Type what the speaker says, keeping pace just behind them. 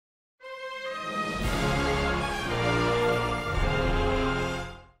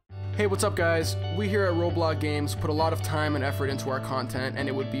Hey, what's up guys? We here at WATCHDOGS put a lot of time and effort into our content, and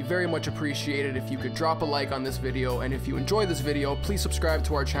it would be very much appreciated if you could drop a like on this video, and if you enjoy this video, please subscribe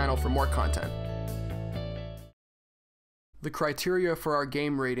to our channel for more content. The criteria for our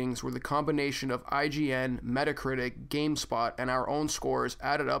game ratings were the combination of IGN, Metacritic, GameSpot, and our own scores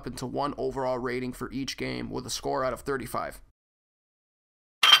added up into one overall rating for each game with a score out of 35.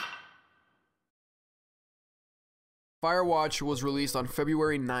 Firewatch was released on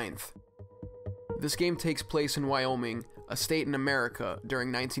February 9th. This game takes place in Wyoming, a state in America,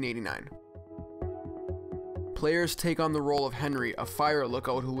 during 1989. Players take on the role of Henry, a fire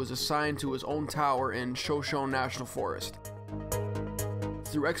lookout who was assigned to his own tower in Shoshone National Forest.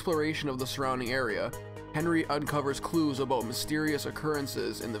 Through exploration of the surrounding area, Henry uncovers clues about mysterious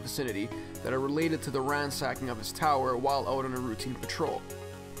occurrences in the vicinity that are related to the ransacking of his tower while out on a routine patrol,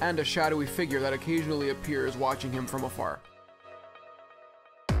 and a shadowy figure that occasionally appears watching him from afar.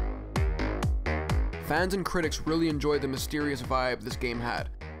 Fans and critics really enjoyed the mysterious vibe this game had.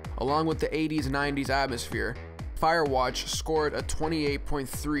 Along with the 80s and 90s atmosphere, Firewatch scored a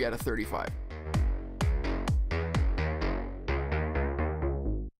 28.3 out of 35.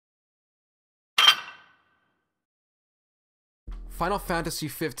 Final Fantasy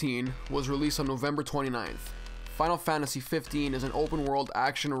XV was released on November 29th. Final Fantasy XV is an open-world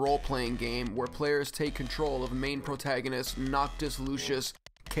action role-playing game where players take control of main protagonist Noctis Lucius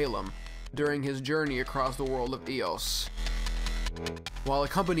Calum during his journey across the world of Eos. While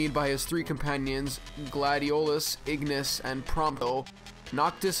accompanied by his three companions, Gladiolus, Ignis, and Prompto,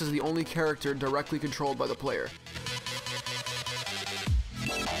 Noctis is the only character directly controlled by the player.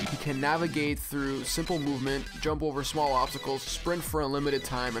 He can navigate through simple movement, jump over small obstacles, sprint for a limited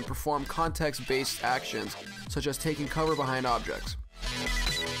time, and perform context-based actions, such as taking cover behind objects.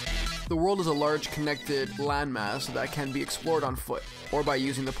 The world is a large connected landmass that can be explored on foot, or by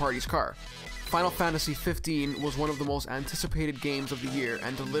using the party's car. Final Fantasy XV was one of the most anticipated games of the year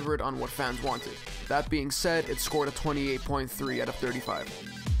and delivered on what fans wanted. That being said, it scored a 28.3 out of 35.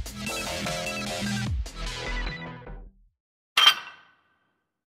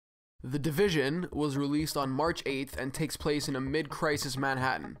 The Division was released on March 8th and takes place in a mid-crisis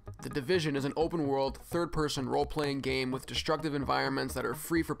Manhattan. The Division is an open-world, third-person role-playing game with destructive environments that are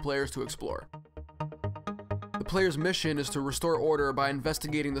free for players to explore. The player's mission is to restore order by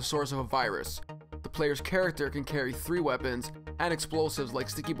investigating the source of a virus. The player's character can carry 3 weapons and explosives like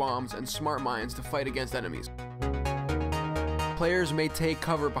sticky bombs and smart mines to fight against enemies. Players may take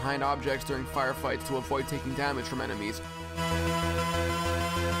cover behind objects during firefights to avoid taking damage from enemies.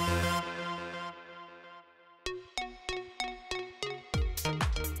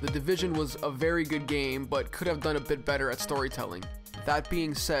 The Division was a very good game, but could have done a bit better at storytelling. That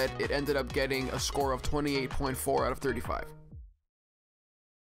being said, it ended up getting a score of 28.4 out of 35.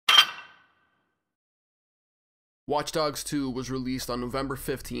 Watch Dogs 2 was released on November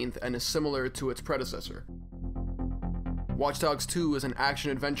 15th and is similar to its predecessor. Watch Dogs 2 is an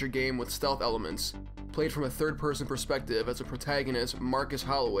action-adventure game with stealth elements, played from a third-person perspective as a protagonist, Marcus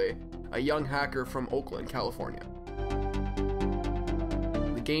Holloway, a young hacker from Oakland, California.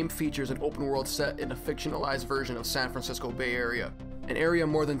 The game features an open world set in a fictionalized version of San Francisco Bay Area, an area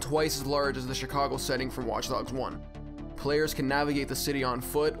more than twice as large as the Chicago setting from Watch Dogs 1. Players can navigate the city on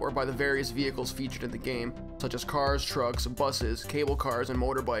foot or by the various vehicles featured in the game, such as cars, trucks, buses, cable cars and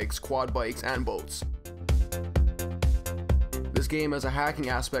motorbikes, quad bikes, and boats. This game has a hacking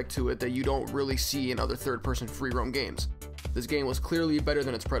aspect to it that you don't really see in other third-person free-roam games. This game was clearly better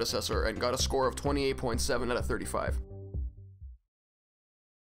than its predecessor and got a score of 28.7 out of 35.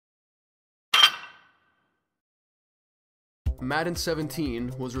 Madden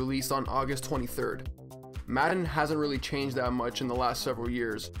 17 was released on August 23rd. Madden hasn't really changed that much in the last several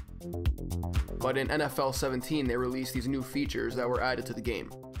years, but in NFL 17 they released these new features that were added to the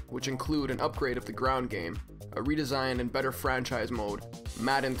game, which include an upgrade of the ground game, a redesigned and better franchise mode,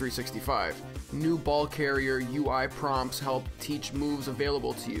 Madden 365, new ball carrier UI prompts help teach moves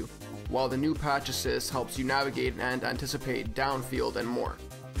available to you, while the new patch assist helps you navigate and anticipate downfield and more.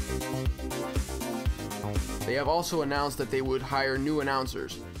 They have also announced that they would hire new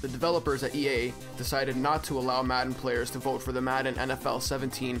announcers. The developers at EA decided not to allow Madden players to vote for the Madden NFL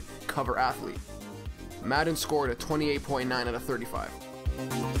 17 cover athlete. Madden scored a 28.9 out of 35.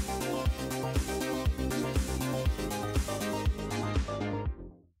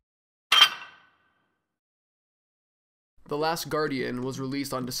 The Last Guardian was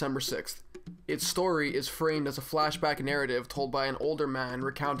released on December 6th. Its story is framed as a flashback narrative told by an older man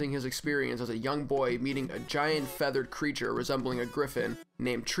recounting his experience as a young boy meeting a giant feathered creature resembling a griffin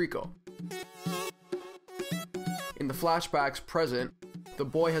named Trico. In the flashback's present, The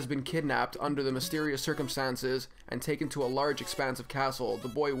boy has been kidnapped under the mysterious circumstances and taken to a large expansive castle. The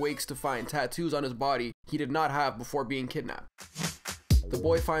boy wakes to find tattoos on his body he did not have before being kidnapped. The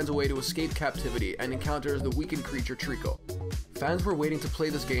boy finds a way to escape captivity and encounters the weakened creature Trico. Fans were waiting to play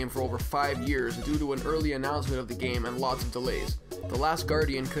this game for over 5 years due to an early announcement of the game and lots of delays. The Last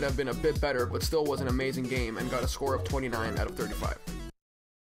Guardian could have been a bit better, but still was an amazing game and got a score of 29 out of 35.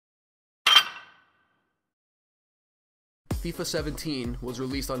 FIFA 17 was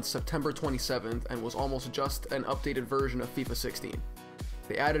released on September 27th and was almost just an updated version of FIFA 16.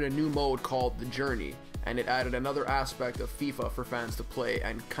 They added a new mode called The Journey, and it added another aspect of FIFA for fans to play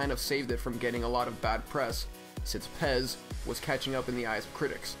and kind of saved it from getting a lot of bad press, since PES was catching up in the eyes of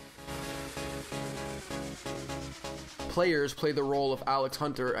critics. Players play the role of Alex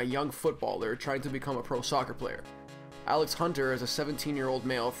Hunter, a young footballer trying to become a pro soccer player. Alex Hunter is a 17-year-old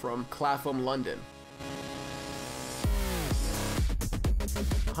male from Clapham, London.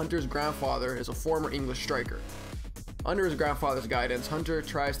 Hunter's grandfather is a former English striker. Under his grandfather's guidance, Hunter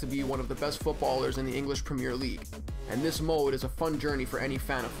tries to be one of the best footballers in the English Premier League, and this mode is a fun journey for any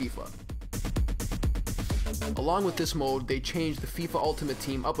fan of FIFA. Along with this mode, they changed the FIFA Ultimate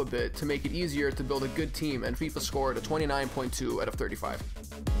Team up a bit to make it easier to build a good team, and FIFA scored a 29.2 out of 35.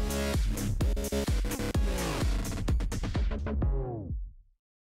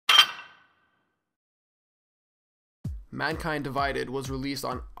 Mankind Divided was released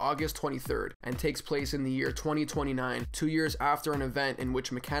on August 23rd and takes place in the year 2029, 2 years after an event in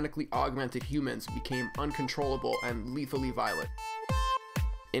which mechanically augmented humans became uncontrollable and lethally violent.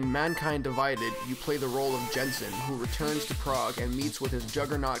 In Mankind Divided, you play the role of Jensen, who returns to Prague and meets with his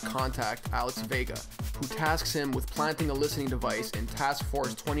juggernaut contact Alex Vega, who tasks him with planting a listening device in Task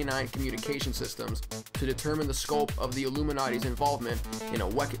Force 29 communication systems to determine the scope of the Illuminati's involvement in a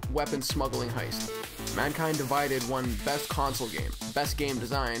weapon smuggling heist. Mankind Divided won Best Console Game, Best Game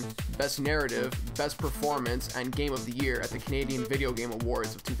Design, Best Narrative, Best Performance, and Game of the Year at the Canadian Video Game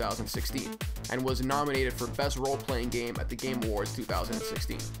Awards of 2016, and was nominated for Best Role-Playing Game at the Game Awards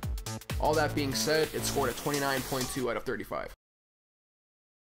 2016. All that being said, it scored a 29.2 out of 35.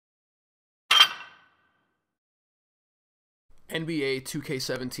 NBA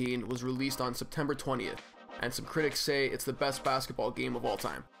 2K17 was released on September 20th, and some critics say it's the best basketball game of all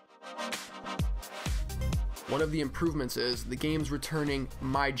time. One of the improvements is the game's returning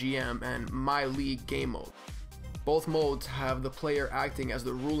My GM and My League game mode. Both modes have the player acting as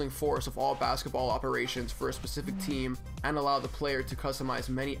the ruling force of all basketball operations for a specific team and allow the player to customize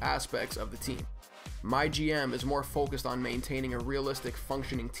many aspects of the team. My GM is more focused on maintaining a realistic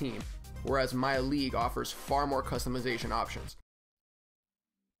functioning team, whereas My League offers far more customization options.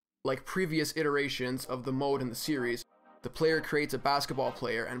 Like previous iterations of the mode in the series, the player creates a basketball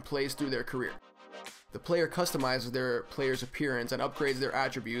player and plays through their career. The player customizes their player's appearance and upgrades their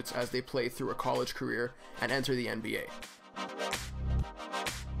attributes as they play through a college career and enter the NBA.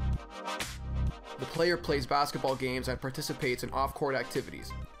 The player plays basketball games and participates in off-court activities.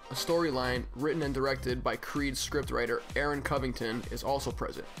 A storyline, written and directed by Creed's scriptwriter Aaron Covington, is also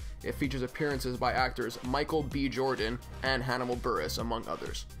present. It features appearances by actors Michael B. Jordan and Hannibal Buress, among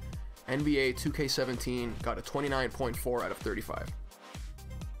others. NBA 2K17 got a 29.4 out of 35.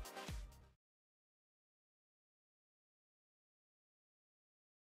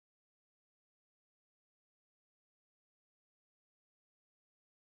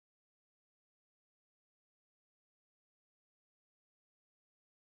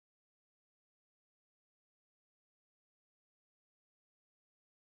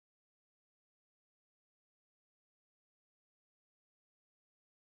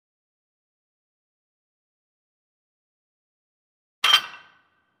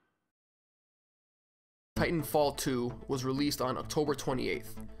 Titanfall 2 was released on October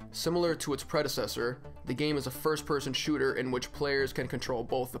 28th. Similar to its predecessor, the game is a first-person shooter in which players can control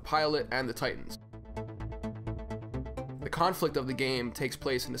both the pilot and the Titans. The conflict of the game takes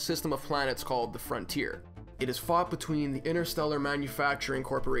place in a system of planets called the Frontier. It is fought between the Interstellar Manufacturing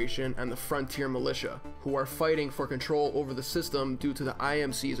Corporation and the Frontier Militia, who are fighting for control over the system due to the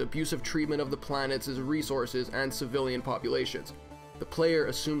IMC's abusive treatment of the planet's resources and civilian populations. The player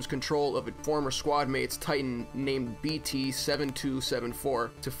assumes control of a former squad mate's Titan named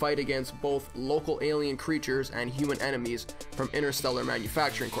BT.1 to fight against both local alien creatures and human enemies from Interstellar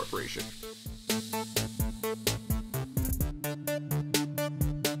Manufacturing Corporation.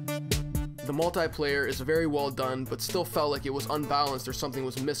 The multiplayer is very well done, but still felt like it was unbalanced or something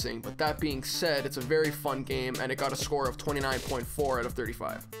was missing, but that being said, it's a very fun game and it got a score of 29.4 out of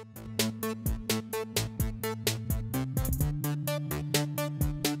 35.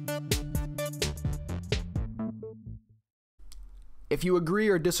 If you agree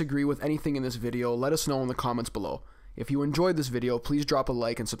or disagree with anything in this video, let us know in the comments below. If you enjoyed this video, please drop a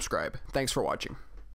like and subscribe. Thanks for watching.